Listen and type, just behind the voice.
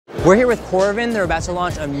We're here with Coravin. They're about to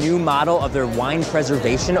launch a new model of their wine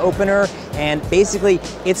preservation opener, and basically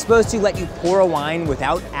it's supposed to let you pour a wine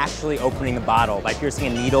without actually opening the bottle by piercing a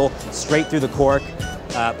needle straight through the cork,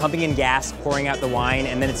 pumping in gas, pouring out the wine,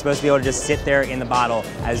 and then it's supposed to be able to just sit there in the bottle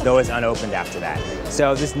as though it's unopened after that.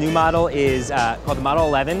 So this new model is called the Model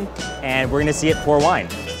 11, and we're gonna see it pour wine.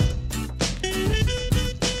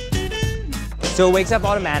 So it wakes up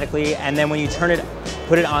automatically, and then when you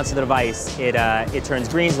put it onto the device, it turns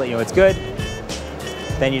green to let you know it's good.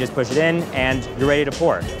 Then you just push it in, and you're ready to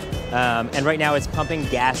pour. And right now it's pumping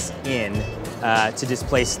gas in to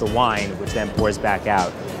displace the wine, which then pours back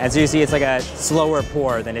out. And so you see it's like a slower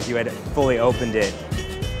pour than if you had fully opened it.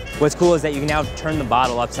 What's cool is that you can now turn the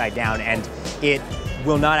bottle upside down, and it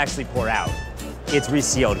will not actually pour out. It's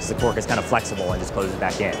resealed because the cork is kind of flexible and just closes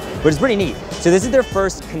back in, which is pretty neat. So this is their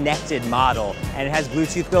first connected model, and it has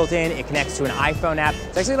Bluetooth built in. It connects to an iPhone app.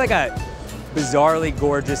 It's actually like a bizarrely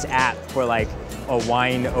gorgeous app for like a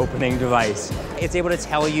wine opening device. It's able to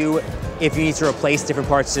tell you if you need to replace different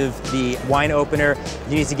parts of the wine opener.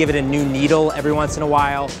 You need to give it a new needle every once in a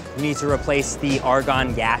while. You need to replace the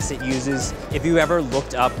argon gas it uses. If you ever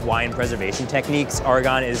looked up wine preservation techniques,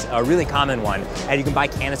 argon is a really common one. And you can buy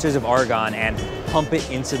canisters of argon and pump it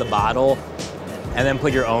into the bottle and then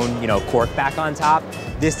put your own, cork back on top.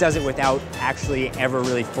 This does it without actually ever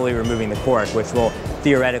really fully removing the cork, which will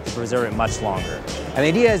theoretically preserve it much longer. And the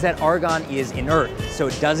idea is that argon is inert, so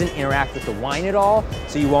it doesn't interact with the wine at all,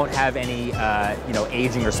 so you won't have any,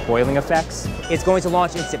 aging or spoiling effects. It's going to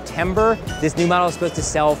launch in September. This new model is supposed to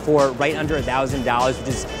sell for right under $1,000, which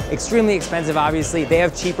is extremely expensive, obviously. They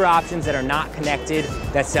have cheaper options that are not connected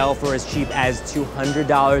that sell for as cheap as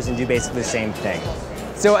 $200 and do basically the same thing.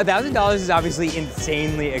 So $1,000 is obviously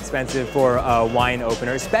insanely expensive for a wine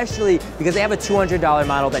opener, especially because they have a $200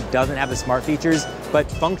 model that doesn't have the smart features, but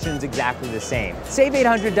functions exactly the same. Save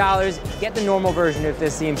 $800, get the normal version if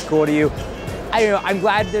this seems cool to you. I don't know, I'm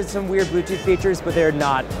glad there's some weird Bluetooth features, but they're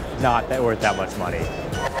not that worth that much money.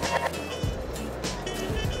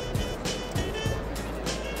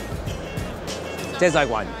 Tastes like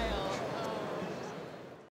wine.